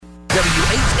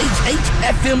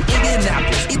WHHFM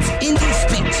Indianapolis. It's Indy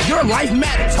Speaks. Your Life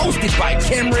Matters. Hosted by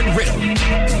Cameron Riddle.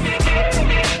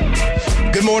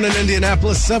 Good morning,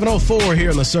 Indianapolis. 7:04 here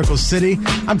in the Circle City.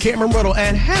 I'm Cameron Riddle,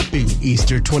 and happy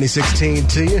Easter 2016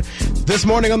 to you. This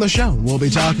morning on the show, we'll be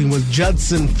talking with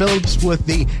Judson Phillips with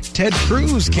the Ted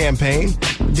Cruz campaign.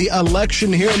 The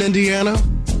election here in Indiana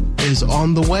is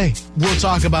on the way. We'll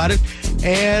talk about it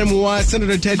and why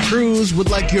Senator Ted Cruz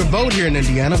would like your vote here in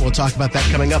Indiana. We'll talk about that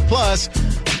coming up. Plus,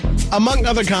 among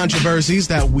other controversies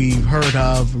that we've heard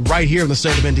of right here in the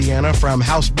state of Indiana, from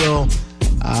House Bill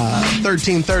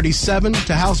 1337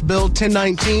 to House Bill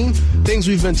 1019, things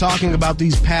we've been talking about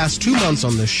these past 2 months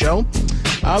on this show.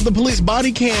 The police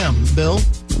body cam bill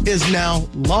is now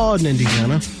law in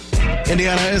Indiana.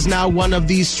 Indiana is now one of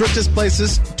the strictest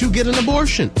places to get an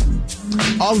abortion.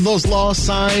 All of those laws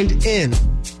signed in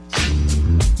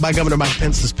by Governor Mike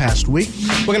Pence this past week.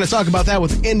 We're going to talk about that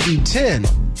with Indy 10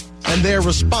 and their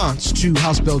response to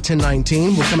House Bill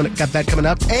 1019. Got that coming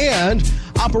up. And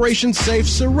Operation Safe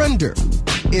Surrender.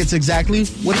 It's exactly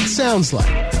what it sounds like.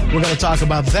 We're going to talk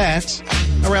about that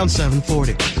around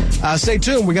 7:40. Stay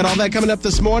tuned. We got all that coming up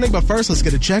this morning. But first, let's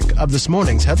get a check of this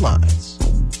morning's headlines.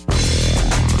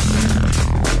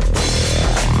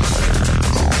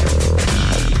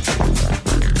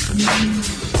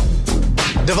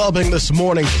 Developing this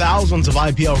morning, thousands of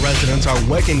IPL residents are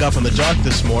waking up in the dark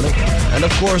this morning, and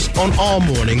of course, on all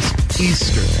mornings,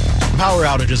 Easter. Power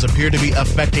outages appear to be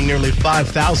affecting nearly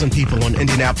 5,000 people on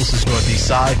Indianapolis' northeast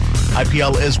side.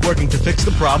 IPL is working to fix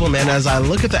the problem, and as I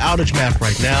look at the outage map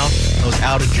right now, those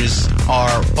outages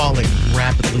are falling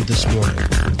rapidly this morning.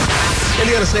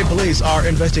 Indiana State Police are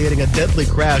investigating a deadly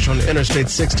crash on Interstate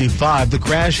 65. The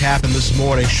crash happened this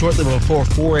morning shortly before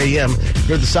 4 a.m.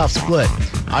 near the South Split.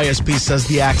 ISP says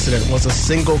the accident was a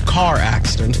single-car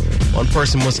accident. One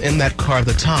person was in that car at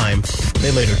the time.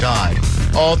 They later died.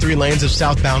 All three lanes of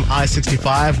southbound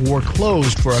I-65 were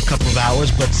closed for a couple of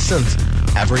hours, but since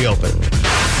have reopened.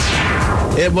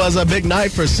 It was a big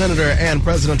night for Senator and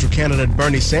presidential candidate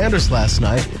Bernie Sanders last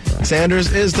night.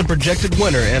 Sanders is the projected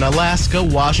winner in Alaska,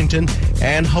 Washington,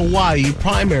 and Hawaii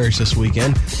primaries this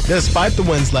weekend. Despite the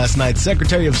wins last night,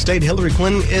 Secretary of State Hillary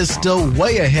Clinton is still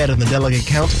way ahead in the delegate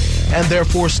count and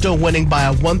therefore still winning by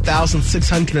a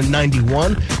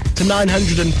 1,691 to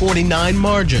 949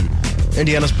 margin.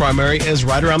 Indiana's primary is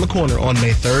right around the corner on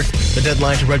May 3rd. The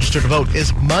deadline to register to vote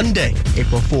is Monday,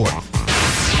 April 4th.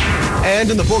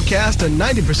 And in the forecast, a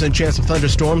 90% chance of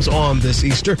thunderstorms on this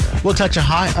Easter. We'll touch a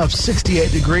high of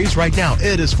 68 degrees. Right now,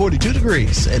 it is 42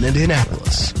 degrees in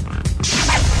Indianapolis.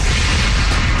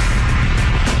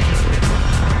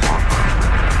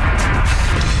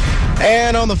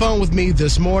 And on the phone with me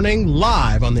this morning,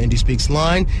 live on the Indy Speaks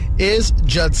line, is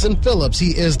Judson Phillips.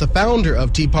 He is the founder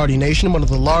of Tea Party Nation, one of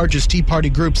the largest Tea Party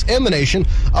groups in the nation,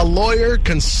 a lawyer,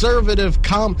 conservative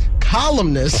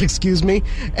columnist,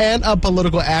 and a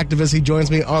political activist. He joins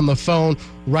me on the phone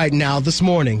right now this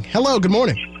morning. Hello, good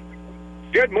morning.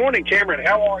 Good morning, Cameron.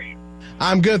 How are you?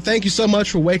 I'm good. Thank you so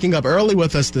much for waking up early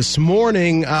with us this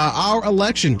morning. Our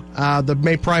election, the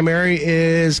May primary,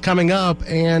 is coming up,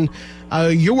 and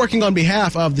you're working on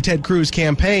behalf of the Ted Cruz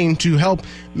campaign to help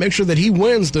make sure that he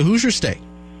wins the Hoosier State.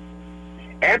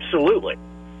 Absolutely.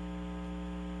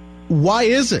 Why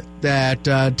is it that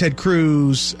Ted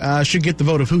Cruz should get the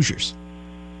vote of Hoosiers?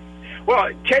 Well,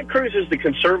 Ted Cruz is the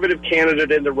conservative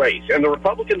candidate in the race. And the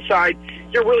Republican side,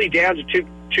 you're really down to two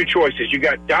choices. You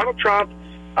got Donald Trump,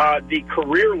 the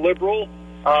career liberal,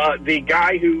 the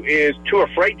guy who is too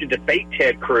afraid to debate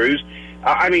Ted Cruz.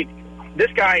 This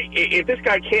guy, if this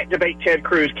guy can't debate Ted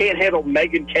Cruz, can't handle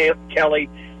Megyn Kelly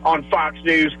on Fox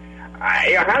News,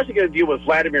 how's he going to deal with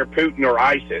Vladimir Putin or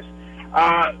ISIS?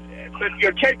 But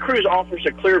Ted Cruz offers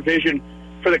a clear vision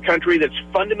for the country that's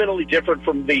fundamentally different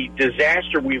from the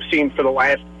disaster we've seen for the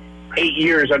last 8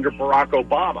 years under Barack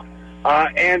Obama.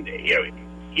 And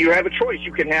you have a choice.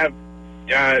 You can have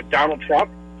Donald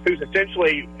Trump, who's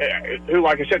essentially, who,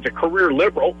 like I said, is a career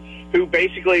liberal, who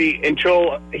basically,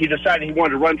 until he decided he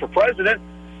wanted to run for president,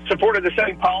 supported the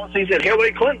same policies that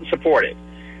Hillary Clinton supported.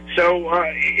 So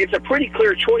it's a pretty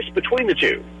clear choice between the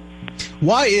two.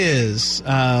 Why is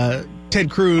Ted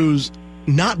Cruz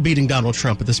not beating Donald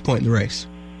Trump at this point in the race?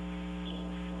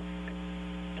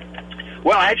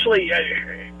 Well, actually,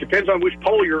 it depends on which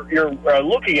poll you're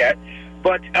looking at.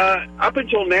 But up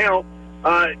until now,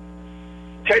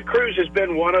 Ted Cruz has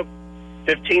been one of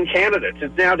 15 candidates.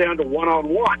 It's now down to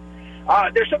one-on-one.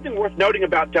 There's something worth noting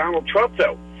about Donald Trump,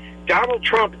 though. Donald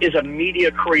Trump is a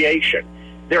media creation.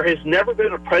 There has never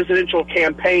been a presidential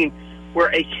campaign where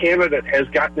a candidate has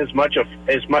gotten as much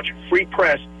free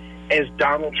press as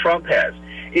Donald Trump has.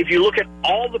 if you look at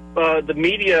all the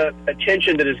media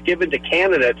attention that is given to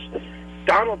candidates,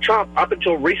 Donald Trump, up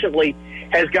until recently,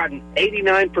 has gotten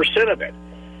 89% of it.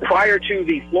 Prior to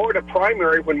the Florida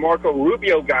primary, when Marco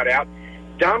Rubio got out,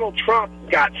 Donald Trump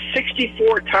got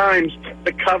 64 times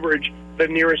the coverage the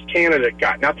nearest candidate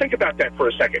got. Now, think about that for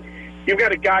a second. You've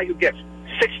got a guy who gets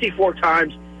 64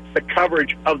 times the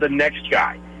coverage of the next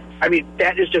guy. I mean,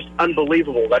 that is just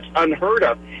unbelievable. That's unheard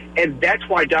of. And that's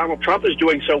why Donald Trump is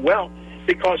doing so well,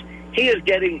 because he is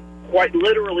getting quite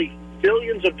literally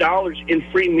billions of dollars in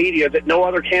free media that no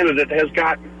other candidate has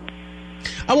gotten.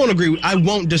 I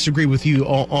won't disagree with you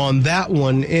on that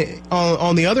one.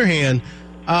 On the other hand,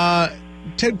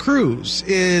 Ted Cruz,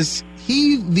 is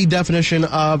he the definition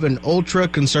of an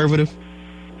ultra-conservative?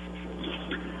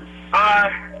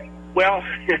 Well,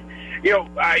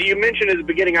 you mentioned at the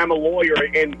beginning I'm a lawyer,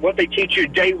 and what they teach you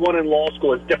day one in law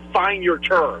school is define your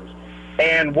terms.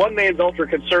 And one man's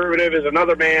ultra-conservative is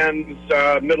another man's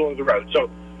middle of the road.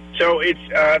 So it's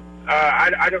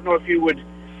I don't know if you would.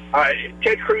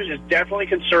 Ted Cruz is definitely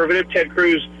conservative. Ted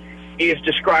Cruz is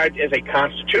described as a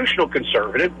constitutional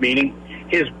conservative, meaning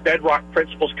his bedrock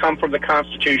principles come from the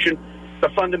Constitution, the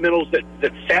fundamentals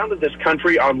that founded this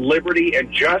country on liberty and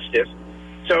justice.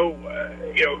 So,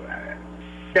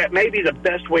 that may be the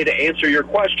best way to answer your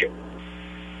question.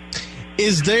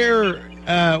 Is there,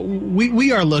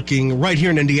 we are looking right here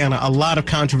in Indiana, a lot of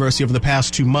controversy over the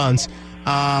past 2 months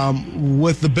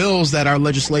with the bills that our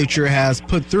legislature has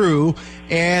put through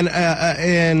and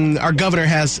our governor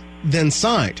has then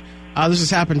signed. This has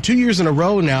happened 2 years in a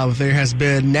row now that there has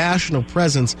been national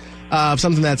presence of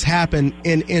something that's happened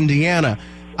in Indiana.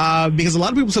 Because a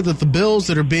lot of people said that the bills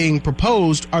that are being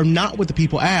proposed are not what the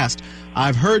people asked.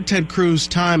 I've heard Ted Cruz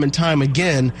time and time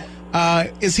again.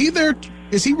 Is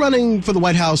he running for the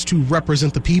White House to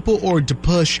represent the people or to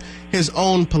push his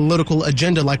own political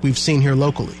agenda like we've seen here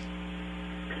locally?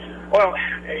 Well,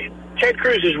 Ted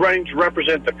Cruz is running to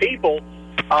represent the people.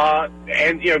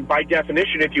 And by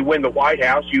definition, if you win the White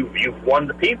House, you've won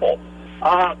the people.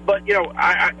 But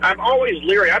I'm always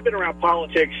leery. I've been around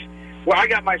politics. Well, I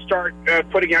got my start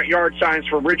putting out yard signs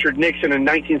for Richard Nixon in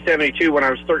 1972 when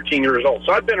I was 13 years old.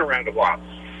 So I've been around a while.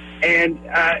 And,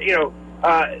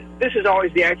 this is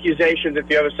always the accusation that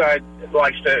the other side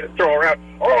likes to throw around.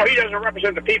 Oh, he doesn't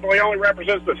represent the people. He only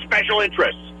represents the special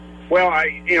interests. Well,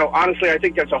 honestly, I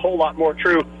think that's a whole lot more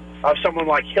true of someone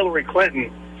like Hillary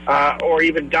Clinton or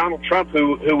even Donald Trump,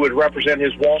 who would represent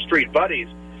his Wall Street buddies,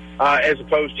 as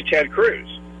opposed to Ted Cruz.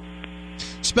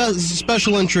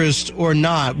 Special interest or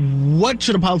not, what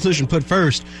should a politician put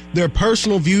first? Their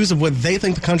personal views of what they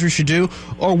think the country should do,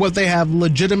 or what they have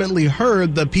legitimately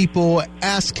heard the people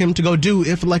ask him to go do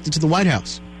if elected to the White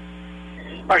House?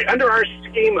 All right, under our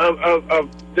scheme of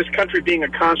this country being a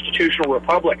constitutional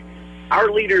republic,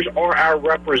 our leaders are our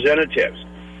representatives.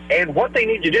 And what they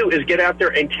need to do is get out there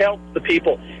and tell the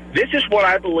people, this is what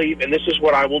I believe and this is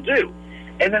what I will do.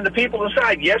 And then the people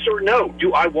decide yes or no.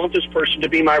 Do I want this person to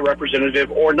be my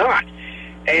representative or not?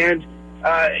 And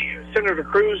Senator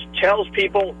Cruz tells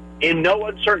people in no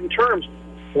uncertain terms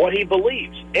what he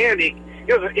believes. And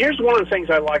here's one of the things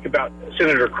I like about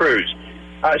Senator Cruz.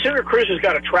 Senator Cruz has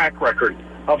got a track record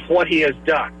of what he has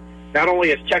done. Not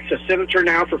only as Texas Senator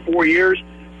now for 4 years,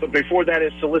 but before that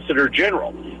as Solicitor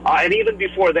General. And even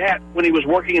before that, when he was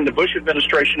working in the Bush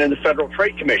administration in the Federal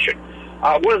Trade Commission.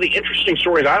 One of the interesting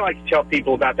stories I like to tell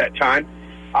people about that time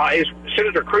is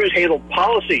Senator Cruz handled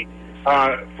policy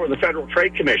for the Federal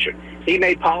Trade Commission. He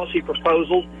made policy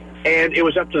proposals, and it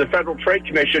was up to the Federal Trade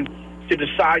Commission to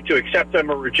decide to accept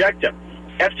them or reject them.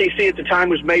 FTC at the time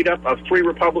was made up of 3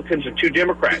 Republicans and 2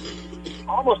 Democrats.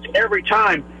 Almost every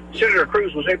time, Senator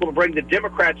Cruz was able to bring the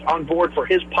Democrats on board for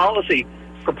his policy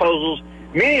proposals,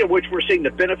 many of which we're seeing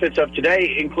the benefits of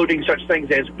today, including such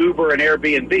things as Uber and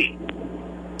Airbnb.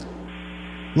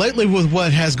 Lately, with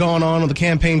what has gone on the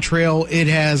campaign trail, it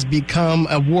has become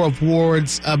a war of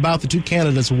words about the 2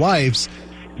 candidates' wives.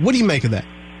 What do you make of that?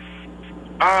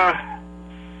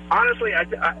 Honestly,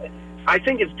 I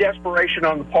think it's desperation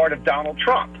on the part of Donald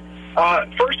Trump.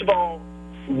 First of all,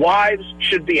 wives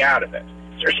should be out of it.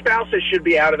 Their spouses should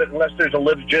be out of it unless there's a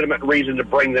legitimate reason to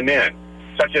bring them in,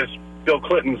 such as Bill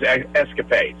Clinton's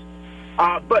escapades.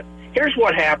 But here's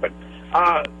what happened.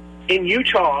 In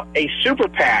Utah, a super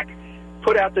PAC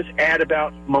put out this ad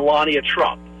about Melania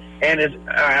Trump. And as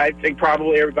I think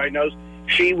probably everybody knows,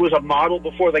 she was a model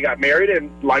before they got married,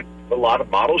 and like a lot of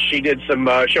models, she did some,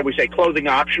 shall we say, clothing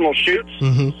optional shoots.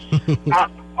 Mm-hmm. All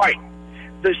right.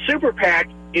 The super PAC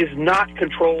is not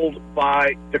controlled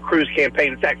by the Cruz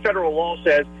campaign. In fact, federal law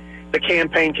says the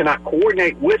campaign cannot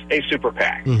coordinate with a super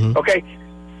PAC. Mm-hmm. Okay?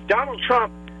 Donald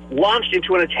Trump launched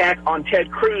into an attack on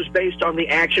Ted Cruz based on the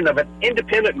action of an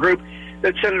independent group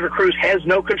that Senator Cruz has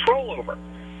no control over.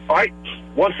 All right?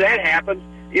 Once that happens,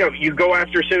 you go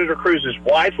after Senator Cruz's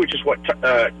wife, which is what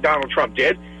Donald Trump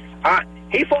did.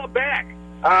 He fought back.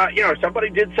 Somebody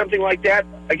did something like that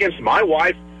against my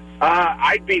wife,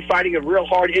 I'd be fighting a real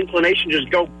hard inclination to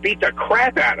just go beat the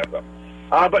crap out of them.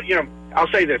 But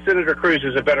I'll say this, Senator Cruz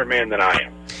is a better man than I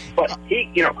am. But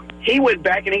he went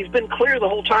back, and he's been clear the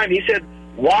whole time. He said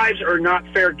wives are not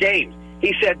fair game.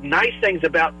 He said nice things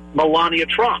about Melania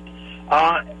Trump.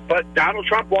 But Donald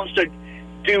Trump wants to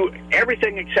do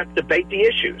everything except debate the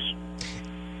issues.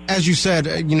 As you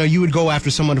said, you would go after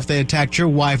someone if they attacked your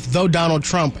wife. Though Donald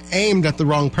Trump aimed at the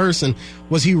wrong person,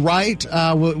 was he right?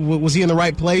 Was he in the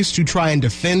right place to try and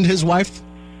defend his wife,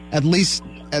 at least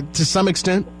to some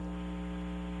extent?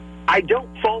 I don't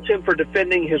fault him for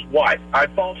defending his wife. I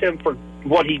fault him for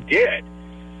what he did,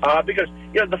 because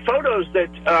the photos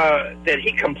that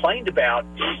he complained about,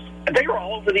 they were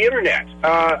all over the internet.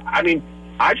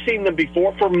 I've seen them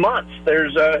before for months.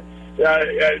 There's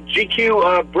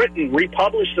GQ Britain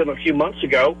republished them a few months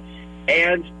ago,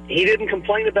 and he didn't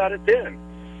complain about it then.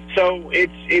 So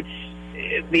it's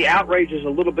the outrage is a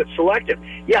little bit selective.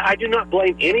 Yeah, I do not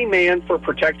blame any man for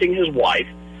protecting his wife.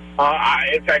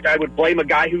 In fact, I would blame a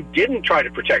guy who didn't try to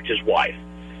protect his wife.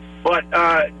 But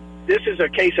this is a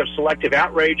case of selective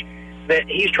outrage that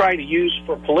he's trying to use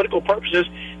for political purposes,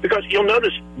 because you'll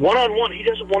notice one-on-one, he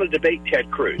doesn't want to debate Ted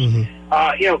Cruz.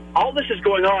 Mm-hmm. All this is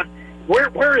going on.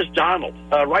 Where is Donald?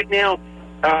 Right now,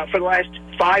 for the last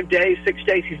 5 days, 6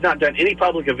 days, he's not done any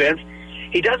public events.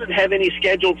 He doesn't have any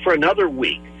scheduled for another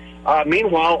week.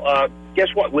 Meanwhile, guess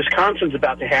what? Wisconsin's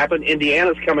about to happen.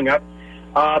 Indiana's coming up.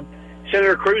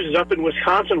 Senator Cruz is up in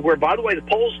Wisconsin, where, by the way, the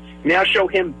polls now show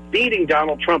him beating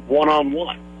Donald Trump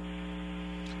one-on-one.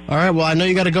 All right, well, I know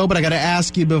you got to go, but I got to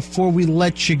ask you before we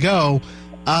let you go.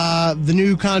 The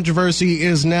new controversy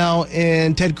is now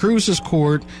in Ted Cruz's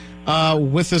court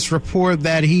with this report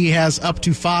that he has up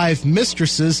to 5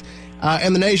 mistresses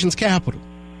in the nation's capital.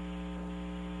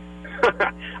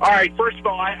 All right, first of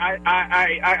all,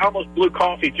 I almost blew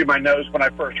coffee through my nose when I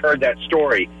first heard that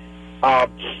story.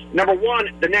 Number one,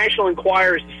 the National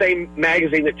Enquirer is the same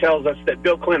magazine that tells us that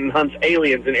Bill Clinton hunts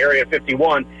aliens in Area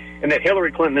 51 and that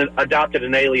Hillary Clinton adopted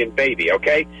an alien baby,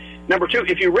 okay? Number two,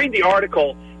 if you read the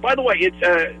article, by the way, it's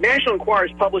National Enquirer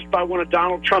is published by one of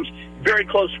Donald Trump's very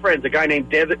close friends, a guy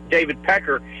named David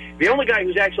Pecker. The only guy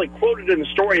who's actually quoted in the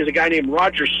story is a guy named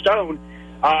Roger Stone,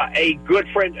 a good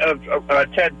friend of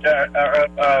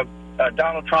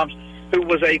Donald Trump's, who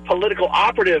was a political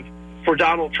operative for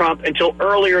Donald Trump until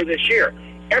earlier this year.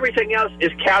 Everything else is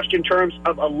couched in terms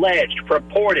of alleged,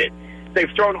 purported. They've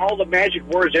thrown all the magic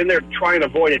words in there to try and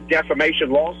avoid a defamation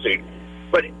lawsuit.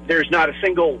 But there's not a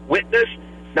single witness,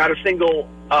 not a single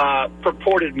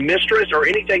purported mistress or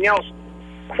anything else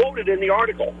quoted in the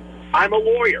article. I'm a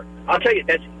lawyer. I'll tell you,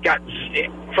 that's got,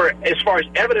 for as far as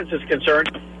evidence is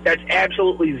concerned, that's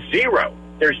absolutely zero.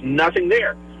 There's nothing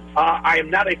there. I am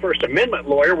not a First Amendment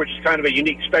lawyer, which is kind of a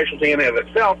unique specialty in and of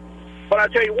itself. But I'll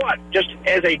tell you what, just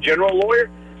as a general lawyer,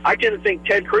 I tend to think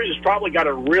Ted Cruz has probably got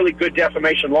a really good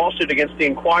defamation lawsuit against the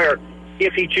Enquirer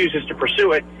if he chooses to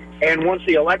pursue it. And once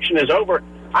the election is over,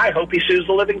 I hope he sues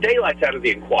the living daylights out of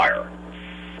the Enquirer.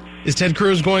 Is Ted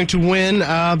Cruz going to win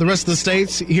the rest of the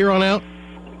states here on out?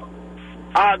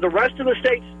 The rest of the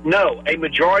states, no. A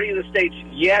majority of the states,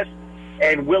 yes.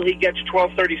 And will he get to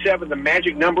 1237, the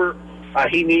magic number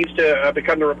he needs to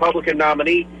become the Republican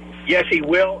nominee? Yes, he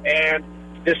will. And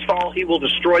this fall, he will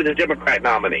destroy the Democrat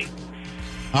nominee.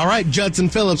 All right, Judson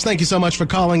Phillips, thank you so much for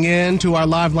calling in to our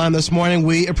live line this morning.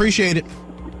 We appreciate it.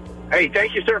 Hey,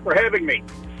 thank you, sir, for having me.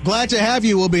 Glad to have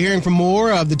you. We'll be hearing from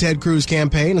more of the Ted Cruz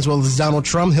campaign, as well as Donald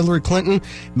Trump, Hillary Clinton,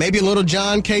 maybe a little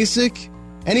John Kasich,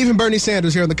 and even Bernie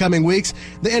Sanders here in the coming weeks.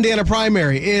 The Indiana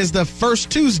primary is the first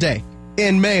Tuesday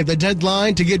in May. The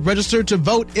deadline to get registered to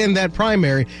vote in that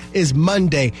primary is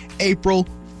Monday, April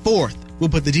 4th. We'll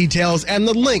put the details and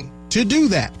the link to do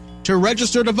that, to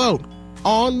register to vote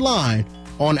online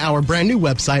on our brand new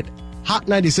website,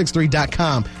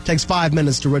 hot963.com. Takes 5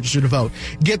 minutes to register to vote.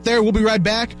 Get there. We'll be right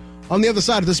back. On the other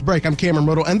side of this break, I'm Cameron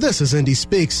Riddle, and this is Indy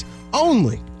Speaks,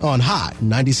 only on Hot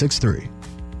 96.3.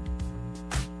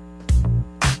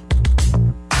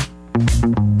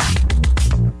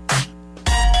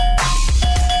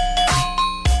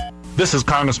 This is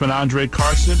Congressman Andre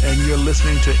Carson, and you're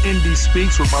listening to Indy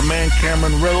Speaks with my man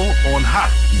Cameron Riddle on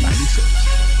Hot 96.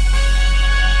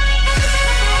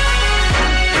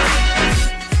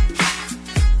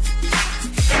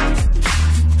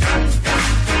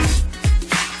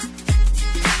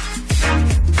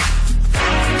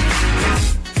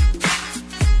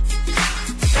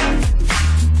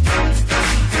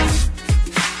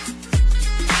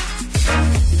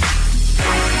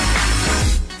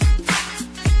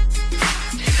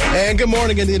 And good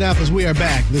morning, Indianapolis. We are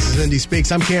back. This is Indy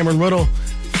Speaks. I'm Cameron Riddle.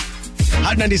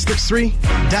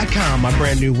 Hot963.com, my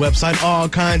brand new website. All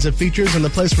kinds of features and the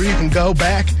place where you can go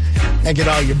back and get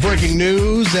all your breaking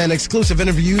news and exclusive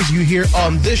interviews you hear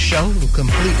on this show,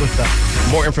 complete with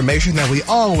more information that we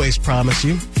always promise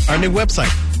you. Our new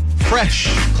website, fresh,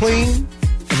 clean,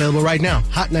 available right now,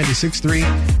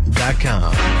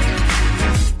 hot963.com.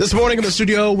 This morning in the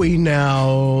studio, we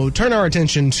now turn our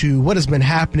attention to what has been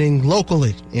happening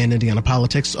locally in Indiana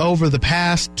politics over the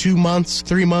past 2 months,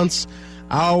 3 months.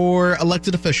 Our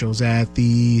elected officials at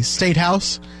the State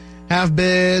House have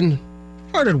been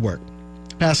hard at work,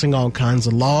 passing all kinds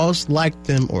of laws, like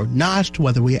them or not,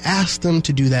 whether we ask them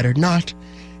to do that or not.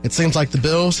 It seems like the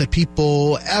bills that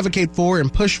people advocate for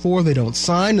and push for, they don't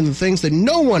sign, and the things that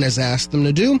no one has asked them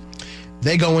to do,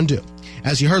 they go and do.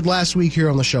 As you heard last week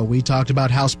here on the show, we talked about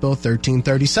House Bill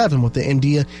 1337 with the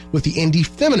Indy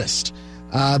Feminist.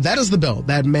 That is the bill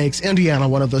that makes Indiana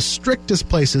one of the strictest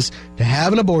places to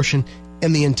have an abortion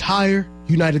in the entire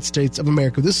United States of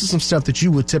America. This is some stuff that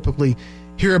you would typically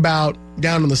hear about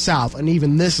down in the South, and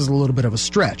even this is a little bit of a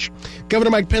stretch.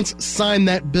 Governor Mike Pence signed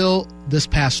that bill this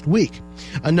past week.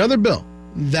 Another bill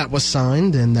that was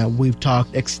signed and that we've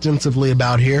talked extensively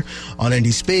about here on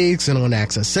Indy Speaks and on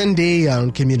Access Indy,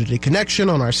 on Community Connection,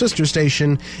 on our sister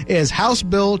station, is House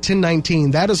Bill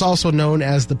 1019. That is also known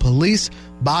as the police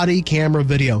body camera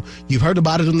video. You've heard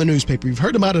about it in the newspaper. You've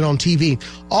heard about it on TV,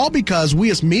 all because we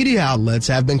as media outlets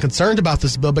have been concerned about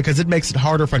this bill because it makes it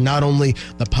harder for not only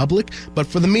the public, but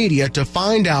for the media to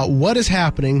find out what is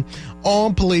happening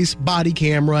on police body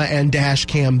camera and dash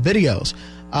cam videos.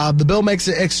 The bill makes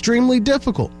it extremely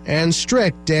difficult and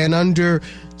strict, and under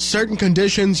certain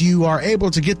conditions, you are able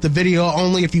to get the video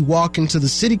only if you walk into the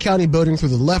city-county building through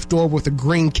the left door with a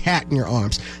green cat in your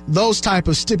arms. Those type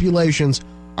of stipulations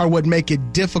are what make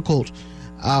it difficult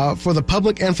for the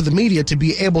public and for the media to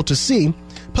be able to see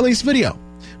police video.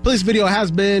 Police video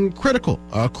has been critical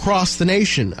across the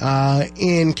nation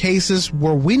in cases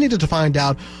where we needed to find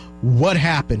out what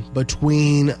happened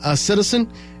between a citizen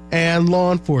and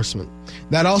law enforcement.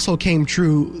 That also came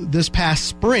true this past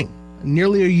spring,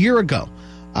 nearly a year ago,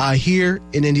 here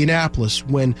in Indianapolis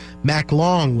when Mac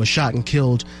Long was shot and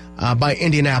killed by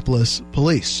Indianapolis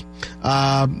police.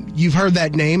 You've heard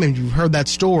that name and you've heard that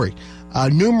story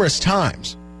numerous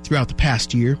times throughout the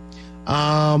past year.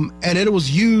 And it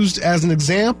was used as an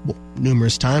example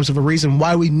numerous times of a reason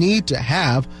why we need to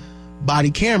have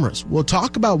body cameras. We'll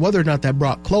talk about whether or not that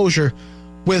brought closure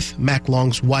with Mac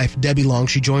Long's wife, Debbie Long.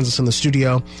 She joins us in the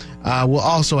studio. We'll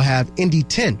also have Indy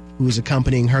 10, who is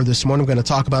accompanying her this morning. We're going to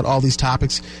talk about all these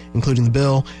topics, including the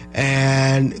bill.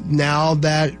 And now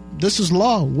that this is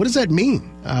law, what does that mean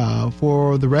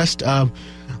for the rest of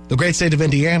the great state of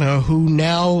Indiana, who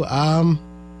now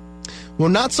will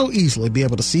not so easily be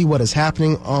able to see what is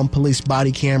happening on police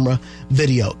body camera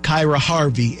video? Kyra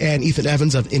Harvey and Ethan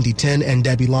Evans of Indy 10 and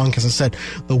Debbie Long, as I said,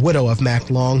 the widow of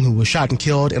Mac Long, who was shot and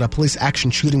killed in a police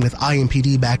action shooting with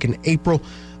IMPD back in April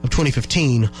of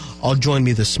 2015, all join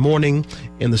me this morning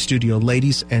in the studio.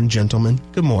 Ladies and gentlemen,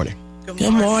 good morning.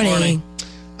 Good morning.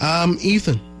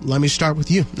 Ethan, let me start with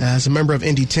you. As a member of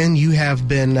Indy 10, you have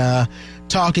been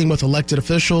talking with elected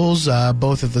officials,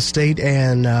 both at the state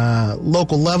and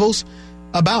local levels,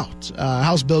 about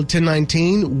House Bill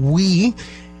 1019. We,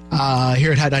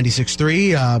 here at Hot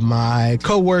 96.3, my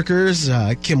co-workers,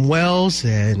 Kim Wells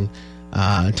and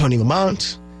Tony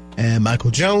Lamont and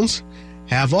Michael Jones,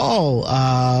 have all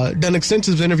done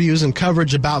extensive interviews and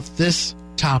coverage about this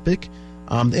topic.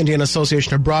 The Indiana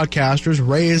Association of Broadcasters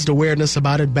raised awareness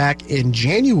about it back in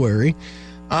January.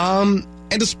 And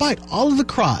despite all of the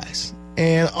cries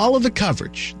and all of the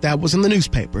coverage that was in the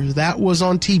newspapers, that was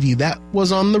on TV, that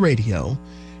was on the radio,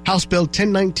 House Bill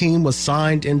 1019 was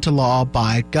signed into law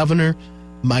by Governor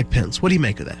Mike Pence. What do you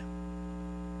make of that?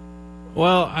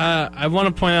 Well, I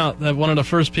want to point out that one of the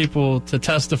first people to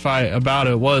testify about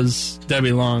it was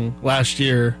Debbie Long last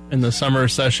year in the summer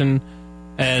session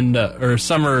and or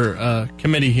summer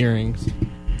committee hearings.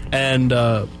 And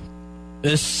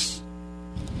this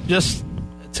just,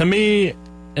 to me,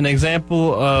 an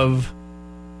example of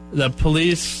the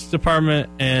police department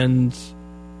and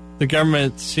the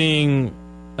government seeing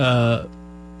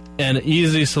an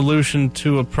easy solution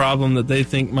to a problem that they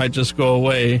think might just go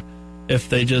away if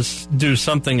they just do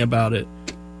something about it.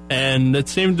 And it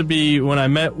seemed to be, when I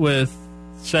met with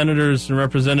senators and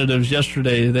representatives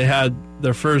yesterday, they had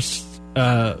their first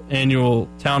annual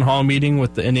town hall meeting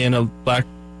with the Indiana Black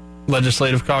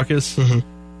Legislative Caucus. Mm-hmm.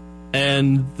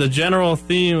 And the general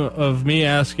theme of me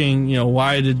asking,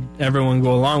 why did everyone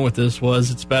go along with this was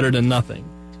it's better than nothing.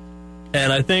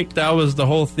 And I think that was the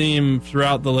whole theme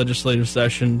throughout the legislative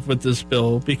session with this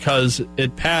bill, because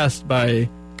it passed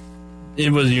it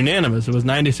was unanimous. It was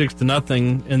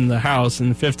 96-0 in the House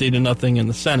and 50-0 in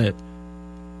the Senate.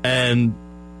 And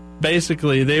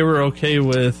basically they were okay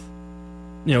with,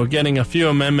 getting a few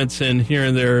amendments in here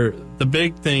and there. The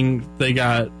big thing they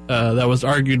got that was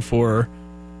argued for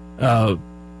by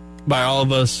all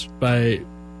of us, by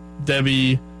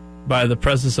Debbie, by the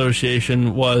Press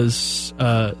Association, was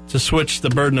to switch the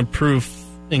burden of proof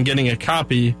in getting a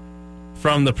copy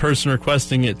from the person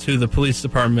requesting it to the police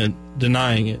department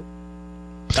denying it.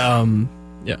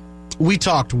 We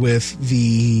talked with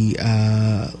the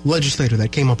legislator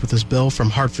that came up with this bill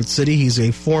from Hartford City. He's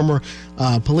a former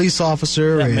police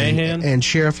officer and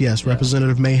sheriff. Yes, yeah.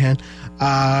 Representative Mahan.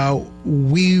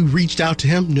 We reached out to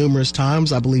him numerous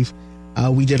times. I believe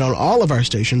we did on all of our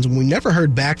stations, and we never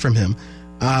heard back from him.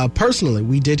 Personally,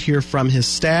 we did hear from his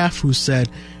staff, who said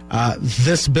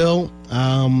this bill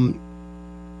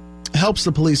helps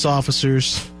the police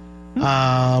officers.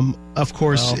 Of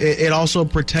course, it also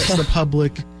protects the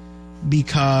public,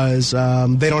 because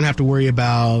they don't have to worry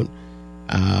about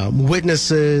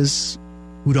witnesses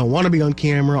who don't want to be on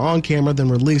camera, then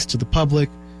released to the public.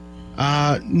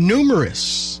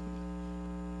 Numerous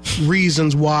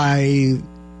reasons why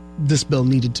this bill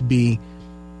needed to be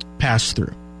passed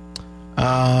through.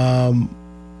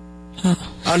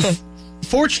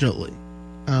 Unfortunately,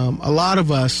 a lot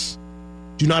of us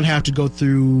do not have to go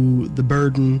through the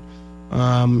burden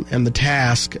and the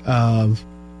task of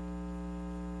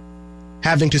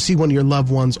having to see one of your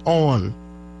loved ones on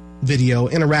video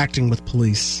interacting with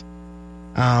police.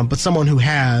 But someone who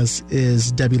has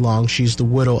is Debbie Long. She's the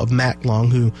widow of Matt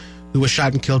Long, who was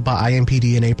shot and killed by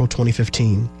IMPD in April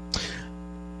 2015.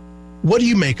 What do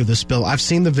you make of this bill? I've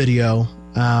seen the video.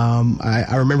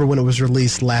 I remember when it was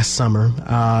released last summer,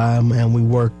 and we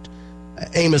worked,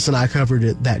 Amos and I covered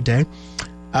it that day.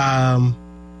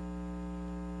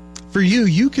 For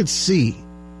you could see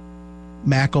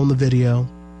Mac on the video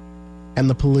and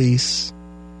the police.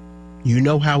 You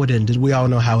know how it ended. We all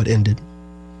know how it ended.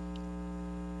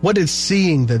 What did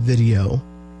seeing the video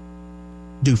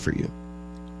do for you?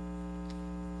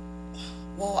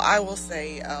 Well, I will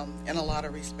say, in a lot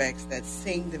of respects, that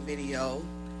seeing the video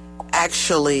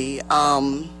actually,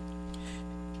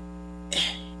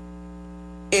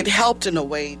 it helped in a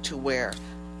way to where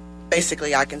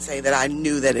basically I can say that I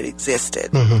knew that it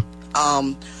existed.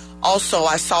 Mm-hmm. Also,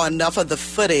 I saw enough of the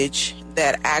footage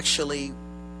that actually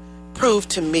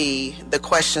proved to me the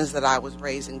questions that I was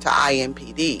raising to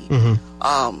IMPD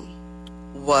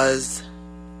was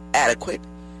adequate,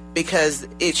 because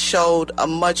it showed a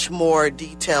much more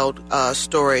detailed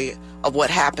story of what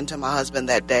happened to my husband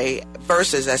that day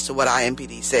versus as to what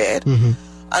IMPD said. Mm-hmm.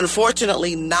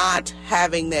 Unfortunately, not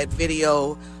having that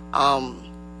video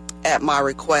at my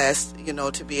request,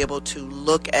 to be able to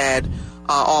look at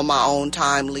on my own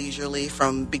time, leisurely,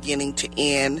 from beginning to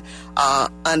end,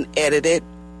 unedited,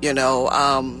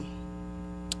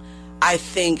 I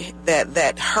think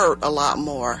that hurt a lot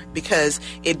more, because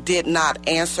it did not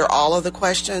answer all of the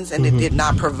questions, and it did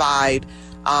not provide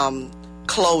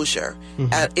closure.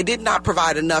 It did not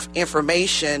provide enough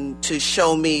information to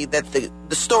show me that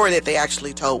the story that they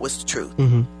actually told was the truth.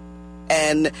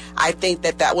 And I think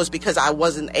that was because I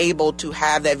wasn't able to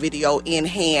have that video in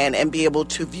hand and be able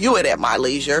to view it at my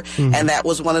leisure. And that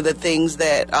was one of the things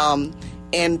that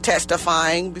in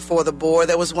testifying before the board,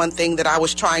 there was one thing that I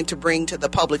was trying to bring to the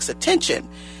public's attention,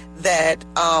 that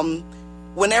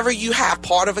whenever you have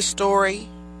part of a story,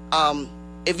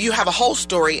 if you have a whole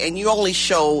story and you only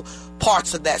show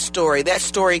parts of that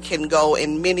story can go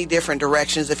in many different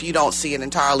directions if you don't see it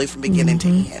entirely from beginning to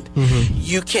end.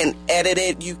 You can edit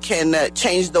it, you can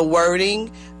change the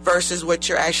wording versus what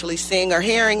you're actually seeing or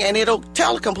hearing, and it'll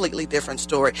tell a completely different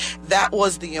story. That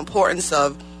was the importance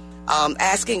of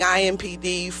asking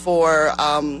IMPD for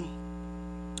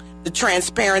the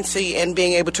transparency and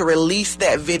being able to release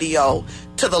that video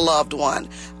to the loved one.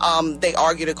 They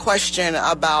argued a question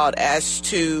about as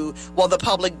to, what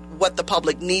the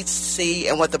public needs to see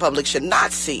and what the public should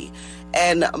not see.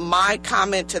 And my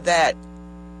comment to that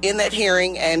in that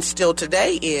hearing and still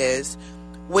today is,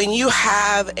 when you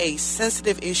have a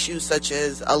sensitive issue such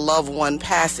as a loved one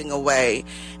passing away,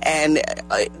 and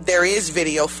there is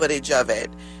video footage of it,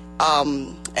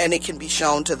 and it can be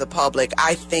shown to the public,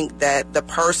 I think that the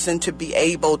person to be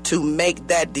able to make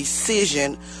that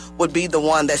decision would be the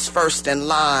one that's first in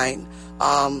line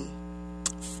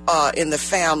in the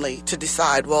family to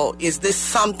decide, well, is this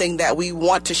something that we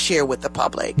want to share with the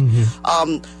public?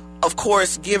 of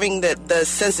course, giving the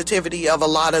sensitivity of a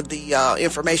lot of the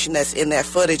information that's in that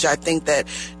footage, I think that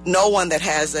no one that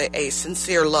has a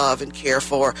sincere love and care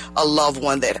for a loved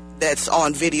one that's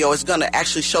on video is going to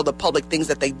actually show the public things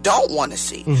that they don't want to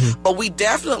see. Mm-hmm. But we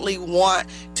definitely want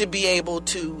to be able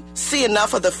to see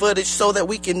enough of the footage so that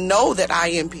we can know that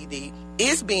IMPD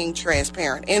is being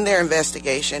transparent in their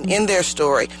investigation, in their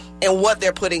story, and what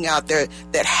they're putting out there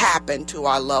that happened to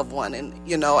our loved one. And,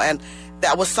 and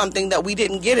that was something that we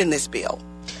didn't get in this bill.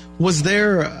 Was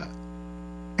there,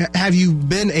 have you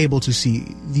been able to see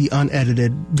the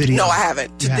unedited video? No, I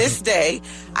haven't. To this day,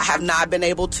 I have not been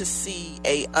able to see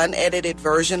a unedited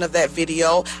version of that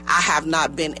video. I have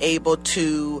not been able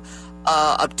to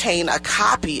obtain a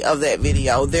copy of that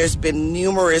video. There's been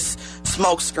numerous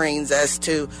smoke screens as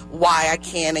to why I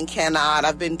can and cannot.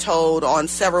 I've been told on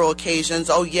several occasions,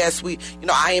 oh yes,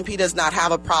 IMP does not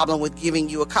have a problem with giving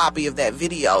you a copy of that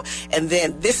video. And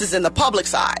then this is in the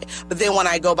public's eye. But then when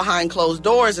I go behind closed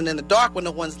doors and in the dark when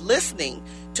no one's listening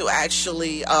to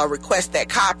actually request that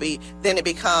copy, then it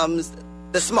becomes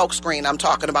the smoke screen I'm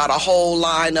talking about, a whole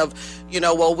line of,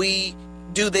 we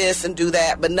do this and do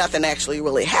that, but nothing actually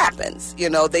really happens.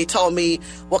 They told me,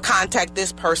 well, contact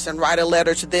this person, write a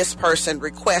letter to this person,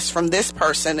 request from this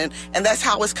person. And that's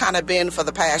how it's kind of been for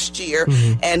the past year.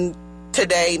 Mm-hmm. And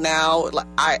today now,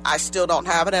 I still don't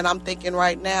have it. And I'm thinking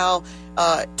right now,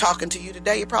 talking to you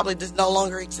today, it probably does no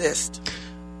longer exist.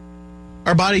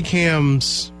 Are body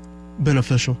cams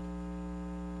beneficial?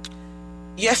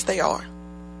 Yes, they are.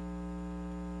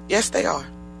 Yes, they are.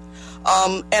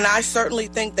 And I certainly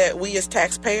think that we as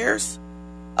taxpayers,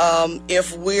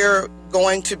 if we're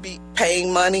going to be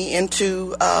paying money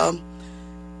into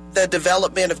the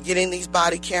development of getting these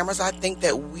body cameras, I think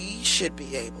that we should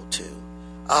be able to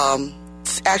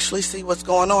actually see what's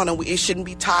going on, and it shouldn't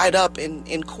be tied up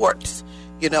in courts,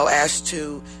 as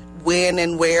to when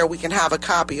and where we can have a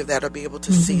copy of that or be able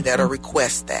to see that or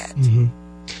request that. Mm-hmm.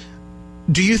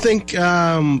 Do you think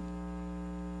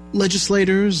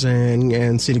legislators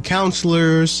and city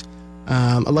councilors,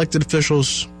 elected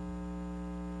officials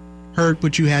heard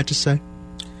what you had to say?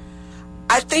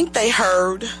 I think they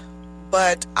heard,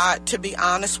 but to be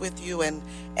honest with you and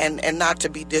not to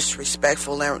be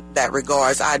disrespectful in that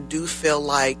regards, I do feel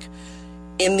like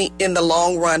in the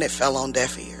long run it fell on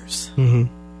deaf ears. Mm-hmm.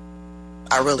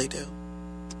 I really do.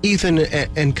 Ethan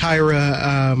and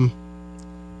Kyra,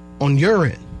 on your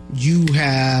end, you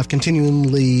have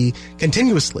continuously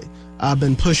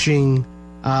been pushing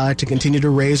to continue to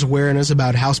raise awareness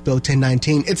about House Bill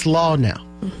 1019. It's law now.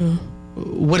 Mm-hmm.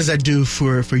 What does that do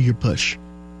for your push?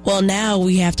 Well, now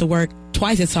we have to work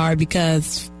twice as hard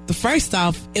because first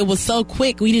off, it was so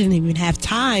quick we didn't even have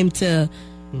time to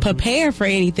prepare for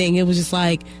anything. It was just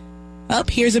like,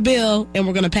 here's a bill and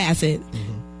we're going to pass it. Mm-hmm.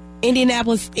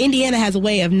 Indiana has a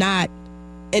way of not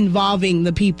involving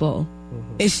the people.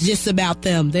 It's just about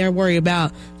them. They're worried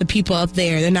about the people up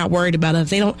there. They're not worried about us.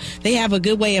 They have a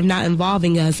good way of not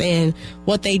involving us. And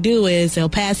what they do is they'll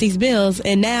pass these bills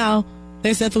and now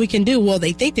there's nothing we can do. Well,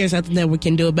 they think there's nothing that we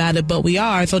can do about it, but we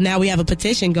are. So now we have a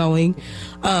petition going.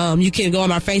 You can go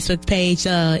on our Facebook page,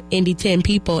 Indy 10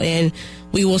 People, and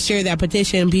we will share that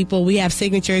petition. We have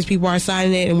signatures. People are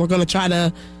signing it, and we're going to try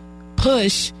to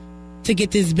push to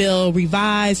get this bill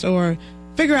revised or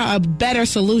figure out a better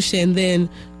solution than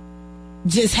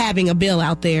just having a bill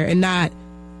out there and not,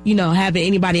 having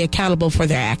anybody accountable for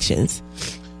their actions.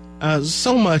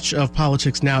 So much of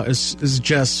politics now is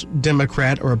just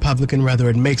Democrat or Republican, whether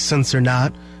it makes sense or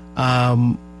not.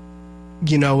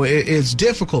 It's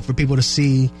difficult for people to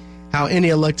see how any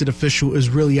elected official is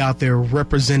really out there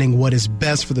representing what is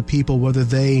best for the people, whether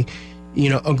they,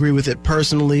 agree with it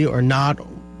personally or not,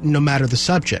 no matter the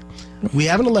subject. We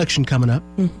have an election coming up.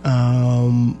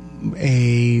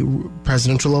 A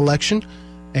presidential election,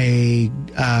 the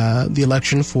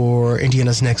election for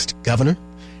Indiana's next governor.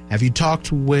 Have you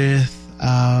talked with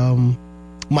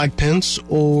Mike Pence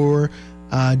or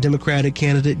Democratic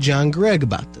candidate John Gregg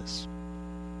about this?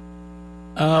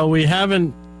 We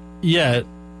haven't yet.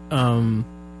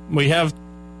 We have,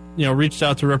 reached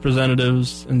out to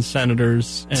representatives and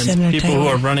senators and Senator people Taylor, who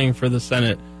are running for the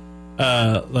Senate,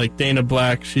 like Dana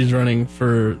Black. She's running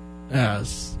for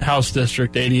House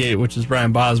District 88, which is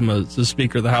Brian Bosma, the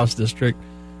Speaker of the House District,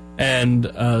 and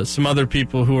some other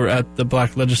people who are at the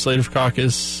Black Legislative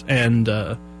Caucus, and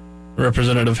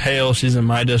Representative Hale, she's in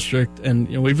my district, and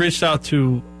we've reached out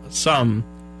to some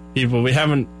people. We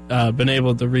haven't been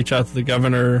able to reach out to the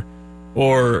governor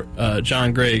or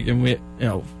John Gregg, and we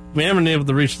haven't been able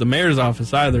to reach the mayor's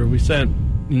office either. We sent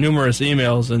numerous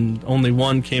emails, and only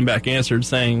one came back answered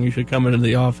saying you should come into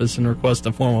the office and request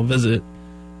a formal visit.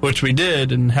 which we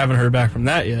did and haven't heard back from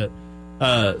that yet.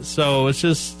 So it's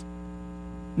just,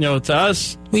 to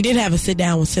us, we did have a sit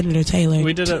down with Senator Taylor.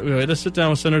 We had a sit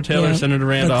down with Senator Taylor and Senator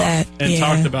Randolph and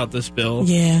talked about this bill.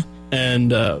 Yeah.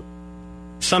 And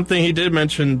something he did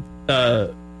mention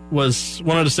was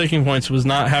one of the sticking points was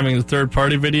not having the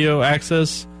third-party video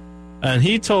access. And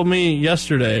he told me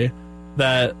yesterday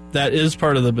that is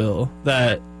part of the bill,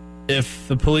 that if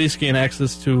the police gain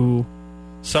access to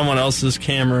someone else's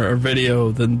camera or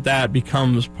video, then that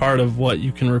becomes part of what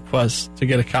you can request to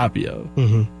get a copy of.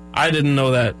 Mm-hmm. I didn't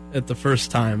know that at the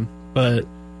first time, but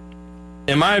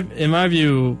in my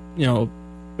view,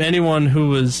 anyone who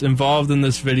was involved in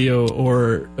this video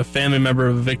or a family member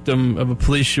of a victim of a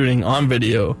police shooting on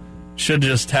video should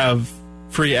just have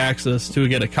free access to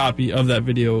get a copy of that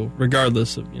video,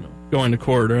 regardless of going to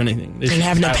court or anything. And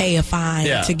having to pay a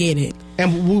fine to get it.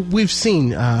 And we've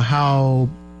seen how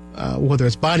whether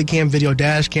it's body cam video,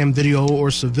 dash cam video,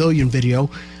 or civilian video,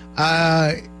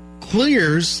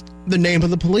 clears the name of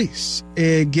the police.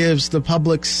 It gives the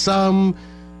public some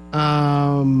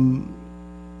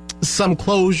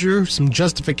closure, some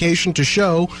justification to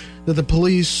show that the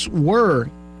police were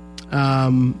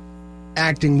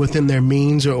acting within their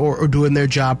means or doing their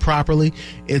job properly.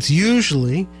 It's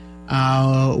usually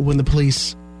when the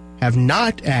police have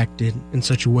not acted in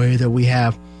such a way that we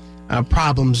have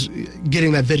problems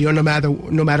getting that video, no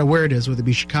matter where it is, whether it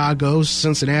be Chicago,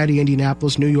 Cincinnati,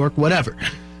 Indianapolis, New York, whatever.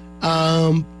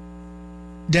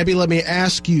 Debbie, let me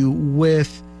ask you,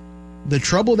 with the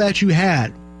trouble that you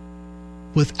had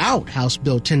without House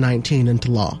Bill 1019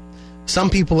 into law, some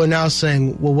people are now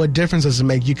saying, well, what difference does it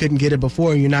make? You couldn't get it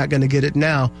before, and you're not going to get it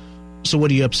now. So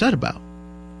what are you upset about?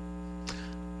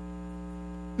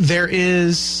 There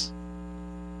is,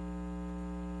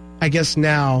 I guess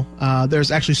now,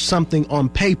 there's actually something on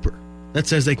paper that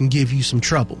says they can give you some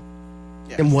trouble.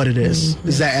 Yes. And what it is.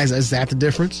 Mm-hmm. Is that the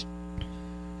difference?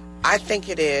 I think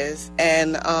it is,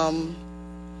 and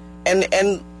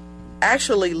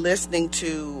actually listening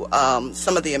to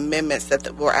some of the amendments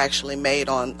that were actually made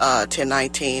on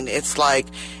 1019, it's like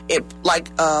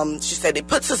she said, it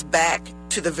puts us back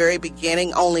to the very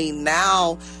beginning. Only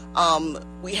now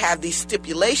we have these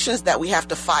stipulations that we have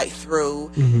to fight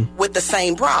through with the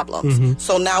same problems. Mm-hmm.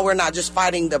 So now we're not just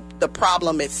fighting the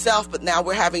problem itself, but now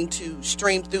we're having to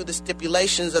stream through the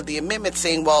stipulations of the amendment,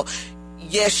 saying, well,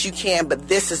 yes, you can, but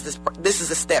this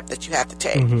is a step that you have to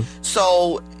take. Mm-hmm.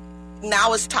 So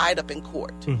now it's tied up in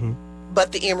court,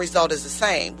 but the end result is the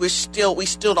same. We still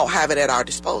don't have it at our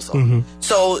disposal. Mm-hmm.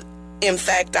 So, in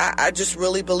fact, I just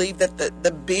really believe that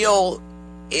the bill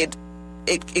it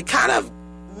kind of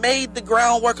made the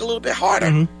groundwork a little bit harder.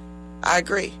 Mm-hmm. I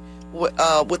agree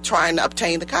with trying to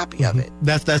obtain the copy of it.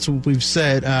 That's what we've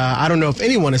said. I don't know if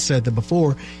anyone has said that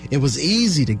before. It was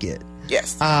easy to get.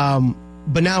 Yes.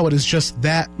 But now it is just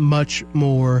that much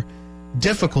more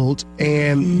difficult,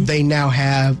 and they now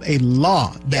have a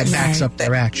law that backs up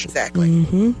their action. Exactly.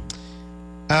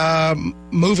 Mm-hmm.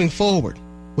 Moving forward,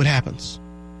 what happens?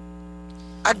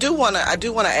 I do want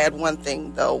to add one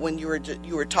thing, though. When you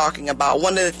were talking about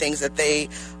one of the things that they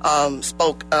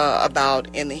spoke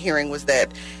about in the hearing was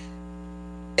that,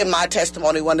 in my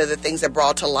testimony, one of the things that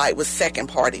brought to light was second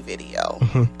party video,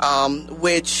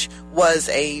 which was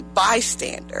a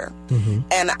bystander.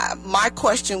 And my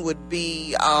question would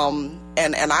be,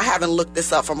 and I haven't looked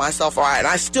this up for myself, and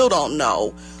I still don't know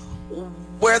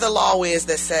where the law is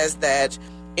that says that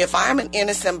if I'm an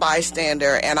innocent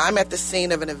bystander and I'm at the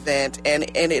scene of an event and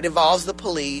it involves the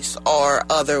police or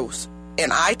others,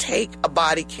 and I take a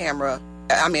body camera,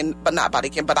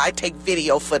 but I take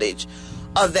video footage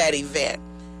of that event,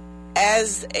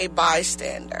 as a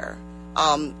bystander,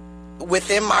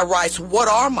 within my rights, what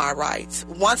are my rights?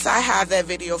 Once I have that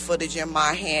video footage in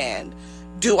my hand,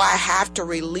 do I have to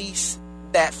release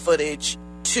that footage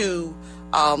to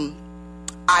IMPD?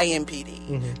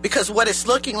 Because what it's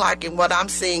looking like and what I'm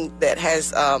seeing that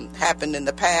has happened in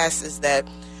the past is that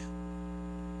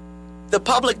the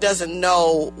public doesn't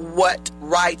know what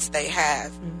rights they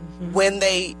have when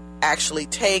they actually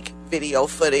take video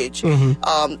footage.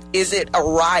 Is it a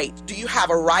right? Do you have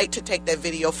a right to take that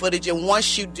video footage? And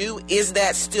once you do, is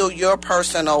that still your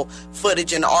personal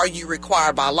footage? And are you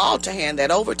required by law to hand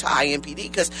that over to IMPD?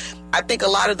 Because I think a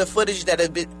lot of the footage that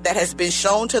has been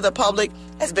shown to the public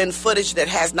has been footage that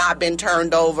has not been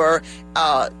turned over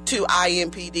to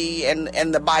IMPD,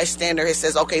 and the bystander has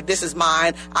says, okay, this is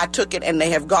mine, I took it, and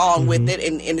they have gone with it,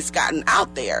 and it's gotten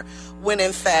out there. When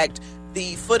in fact,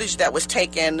 the footage that was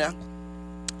taken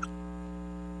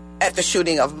at the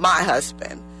shooting of my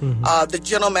husband, the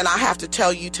gentleman, I have to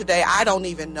tell you today, I don't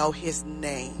even know his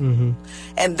name.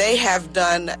 And they have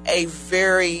done a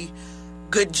very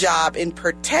good job in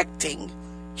protecting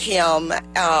him,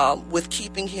 with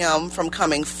keeping him from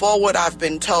coming forward. I've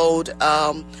been told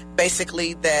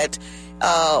basically that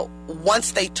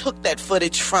once they took that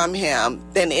footage from him,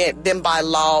 then by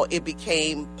law it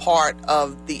became part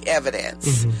of the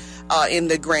evidence in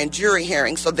the grand jury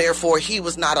hearing. So therefore, he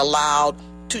was not allowed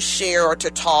to share or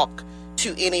to talk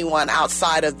to anyone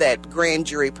outside of that grand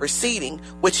jury proceeding,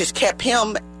 which has kept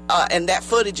him and that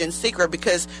footage in secret,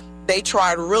 because they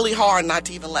tried really hard not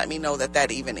to even let me know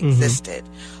that even existed.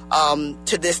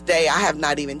 To this day, I have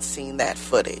not even seen that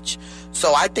footage.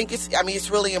 So I think it's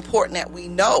really important that we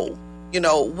know,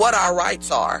 what our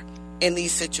rights are in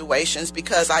these situations,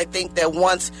 because I think that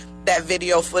once that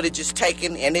video footage is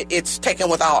taken, and it's taken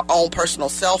with our own personal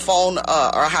cell phone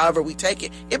or however we take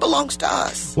it, it belongs to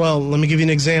us. Well, let me give you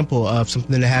an example of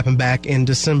something that happened back in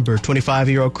December.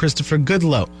 25-year-old Christopher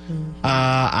Goodlow.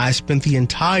 I spent the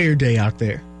entire day out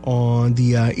there on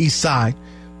the east side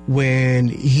when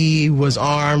he was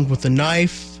armed with a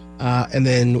knife and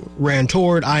then ran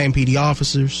toward IMPD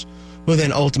officers, who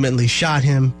then ultimately shot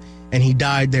him, and he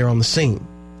died there on the scene.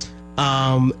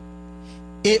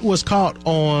 It was caught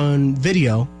on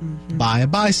video by a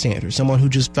bystander, someone who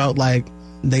just felt like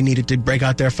they needed to break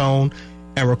out their phone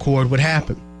and record what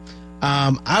happened.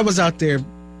 I was out there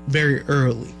very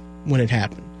early when it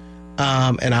happened,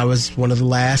 and I was one of the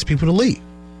last people to leave.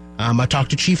 I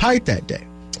talked to Chief Height that day.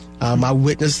 I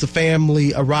witnessed the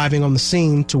family arriving on the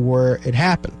scene to where it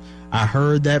happened. I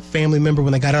heard that family member,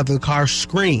 when they got out of the car,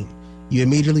 scream. You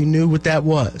immediately knew what that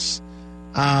was.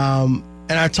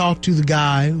 And I talked to the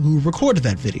guy who recorded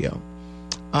that video.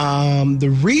 The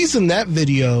reason that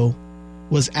video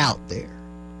was out there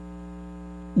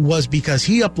was because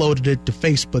he uploaded it to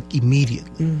Facebook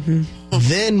immediately.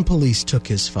 Then police took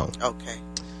his phone. Okay.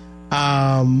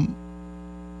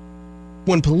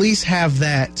 When police have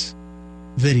that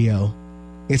video,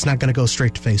 it's not going to go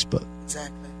straight to Facebook.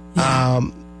 Exactly.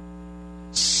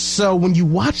 So when you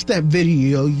watch that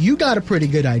video, you got a pretty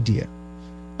good idea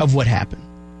of what happened.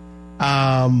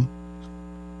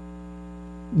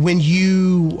 When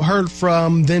you heard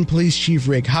from then Police Chief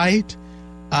Rick Height,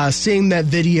 seeing that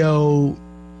video,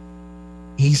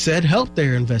 he said helped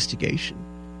their investigation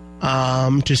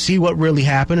to see what really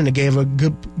happened, and it gave a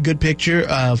good picture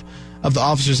of the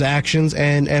officer's actions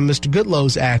and Mr.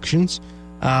 Goodlow's actions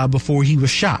before he was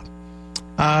shot.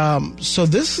 So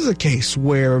this is a case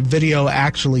where video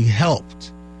actually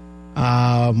helped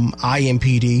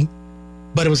IMPD,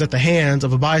 but it was at the hands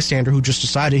of a bystander who just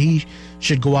decided he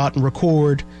should go out and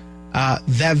record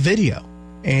that video.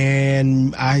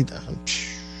 And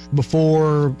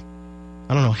before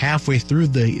halfway through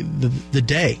the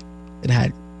day, it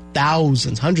had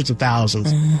thousands, hundreds of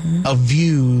thousands of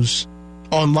views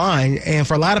online. And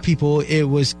for a lot of people, it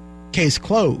was case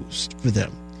closed for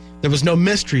them. There was no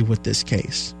mystery with this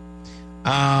case.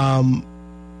 You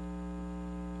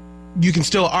can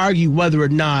still argue whether or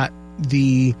not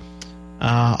the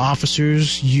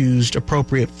officers used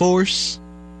appropriate force,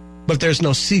 but there's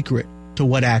no secret to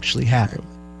what actually happened.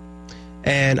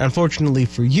 And unfortunately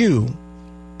for you,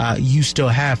 you still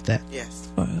have that. Yes.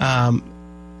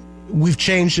 We've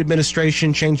changed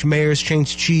administration, changed mayors,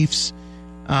 changed chiefs.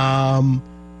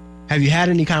 Have you had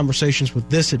any conversations with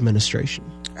this administration?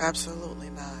 Absolutely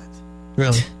not.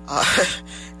 Really?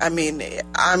 I mean,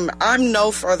 I'm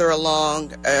no further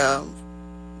along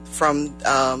from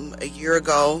a year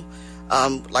ago.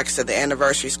 Like I said, the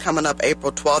anniversary is coming up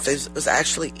April 12th. It was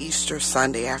actually Easter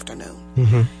Sunday afternoon.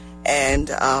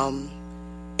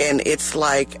 And it's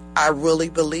like, I really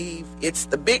believe it's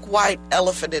the big white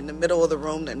elephant in the middle of the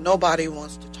room that nobody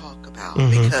wants to talk about,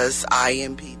 because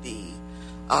IMPD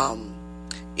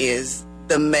is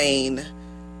the main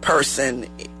person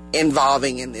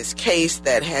involving in this case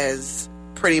that has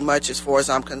pretty much, as far as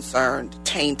I'm concerned,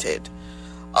 tainted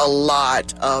a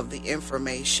lot of the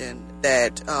information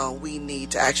that we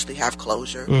need to actually have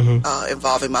closure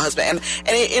involving my husband. And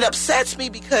it upsets me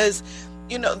because,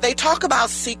 they talk about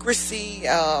secrecy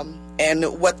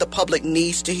and what the public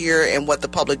needs to hear and what the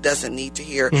public doesn't need to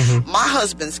hear. My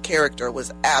husband's character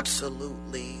was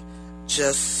absolutely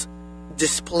just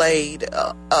displayed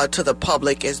to the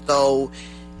public as though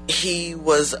he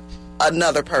was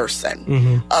another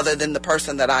person other than the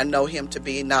person that I know him to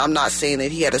be. Now, I'm not saying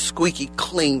that he had a squeaky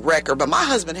clean record, but my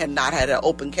husband had not had an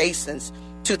open case since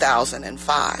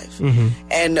 2005.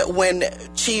 And when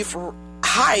Chief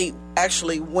Height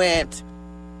actually went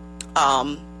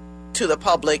to the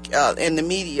public in the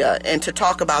media and to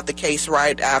talk about the case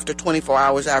right after 24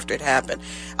 hours after it happened,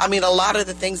 I mean, a lot of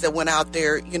the things that went out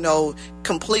there,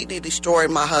 completely destroyed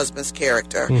my husband's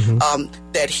character.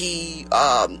 That he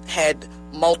had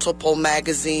multiple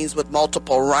magazines with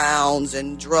multiple rounds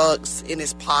and drugs in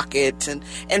his pocket and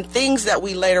things that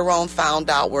we later on found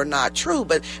out were not true.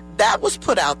 But that was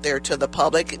put out there to the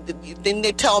public. Then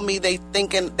they tell me they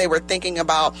were thinking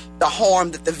about the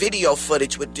harm that the video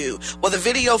footage would do. Well, the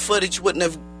video footage wouldn't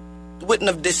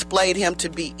have displayed him to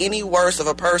be any worse of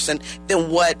a person than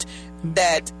what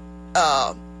that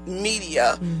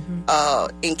media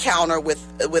encounter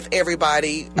with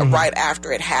everybody right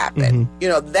after it happened. You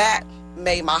know, that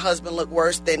made my husband look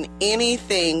worse than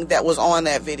anything that was on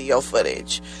that video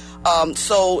footage.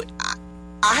 So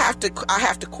I have to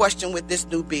question with this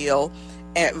new bill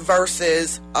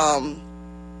versus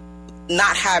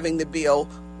not having the bill,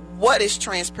 what is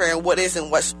transparent, what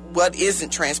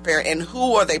isn't transparent, and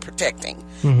who are they protecting?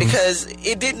 Because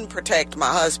it didn't protect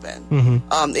my husband.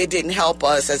 It didn't help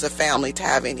us as a family to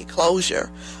have any closure.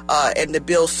 And the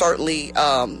bill certainly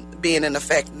being in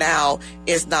effect now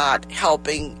is not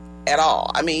helping at all.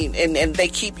 I mean, and they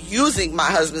keep using my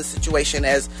husband's situation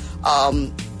as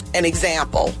an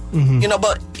example. You know,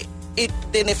 but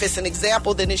then if it's an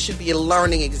example, then it should be a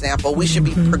learning example. We should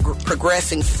be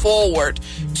progressing forward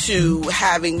to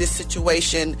having this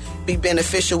situation be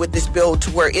beneficial with this bill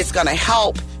to where it's going to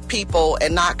help people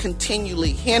and not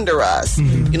continually hinder us,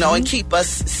 you know, and keep us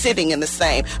sitting in the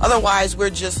same. Otherwise, we're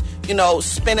just, you know,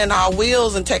 spinning our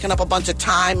wheels and taking up a bunch of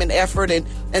time and effort and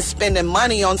spending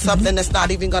money on something that's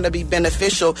not even going to be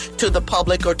beneficial to the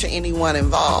public or to anyone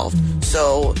involved.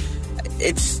 So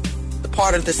it's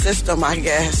part of the system, I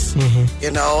guess,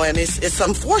 you know, and it's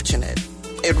unfortunate.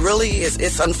 It really is.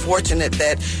 It's unfortunate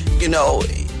that, you know,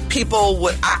 people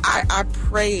would, I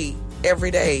pray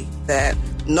every day that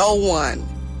no one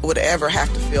would ever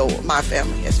have to feel what my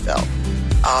family has felt.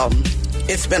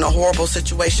 It's been a horrible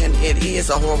situation. It is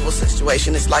a horrible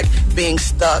situation. It's like being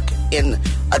stuck in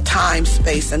a time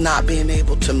space and not being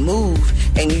able to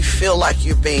move, and you feel like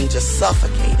you're being just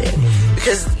suffocated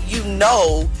because you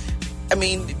know, I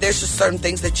mean, there's just certain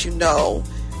things that you know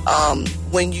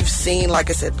when you've seen, like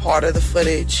I said, part of the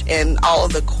footage and all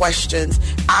of the questions.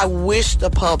 I wish the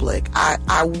public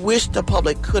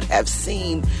could have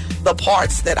seen the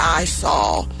parts that I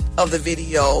saw of the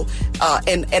video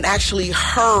and actually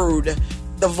heard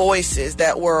the voices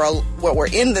that were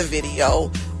in the video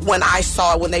when I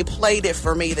saw it, when they played it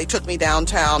for me. They took me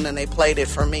downtown and they played it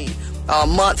for me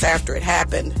months after it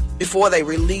happened, before they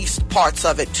released parts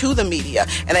of it to the media.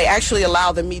 And they actually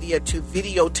allowed the media to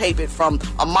videotape it from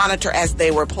a monitor as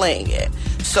they were playing it.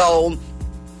 So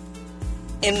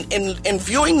in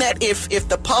viewing that, if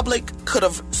the public could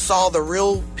have saw the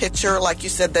real picture, like you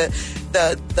said, the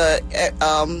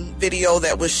video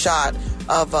that was shot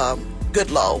of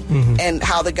Goodloe and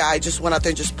how the guy just went out there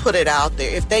and just put it out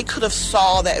there, if they could have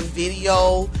saw that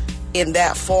video in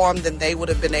that form, then they would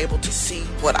have been able to see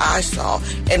what I saw,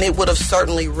 and it would have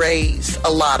certainly raised a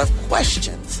lot of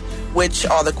questions, which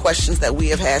are the questions that we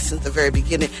have had since the very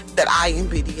beginning that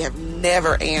IMPD have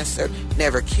never answered,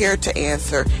 never cared to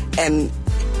answer, and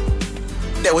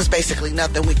there was basically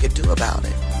nothing we could do about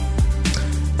it.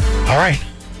 All right.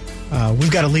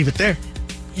 We've got to leave it there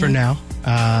for now.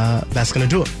 That's going to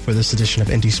do it for this edition of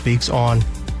Indy Speaks on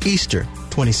Easter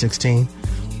 2016.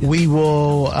 We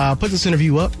will put this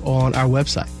interview up on our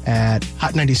website at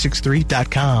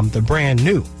hot963.com, the brand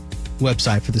new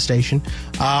website for the station.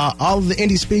 All of the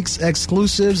Indy Speaks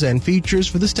exclusives and features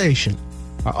for the station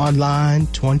are online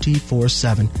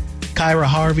 24/7. Kyra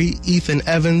Harvey, Ethan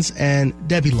Evans, and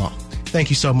Debbie Long, thank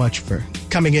you so much for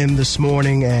coming in this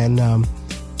morning and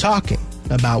talking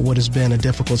about what has been a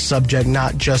difficult subject,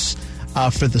 not just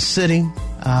for the city,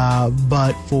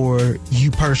 but for you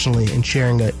personally, and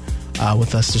sharing it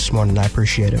with us this morning. I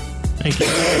appreciate it. Thank you.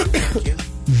 Thank you.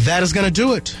 That is going to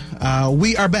do it.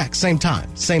 We are back, same time,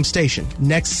 same station,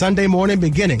 next Sunday morning,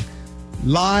 beginning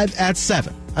live at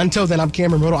 7. Until then, I'm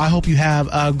Cameron Riddle. I hope you have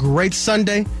a great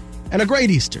Sunday and a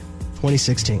great Easter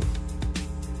 2016.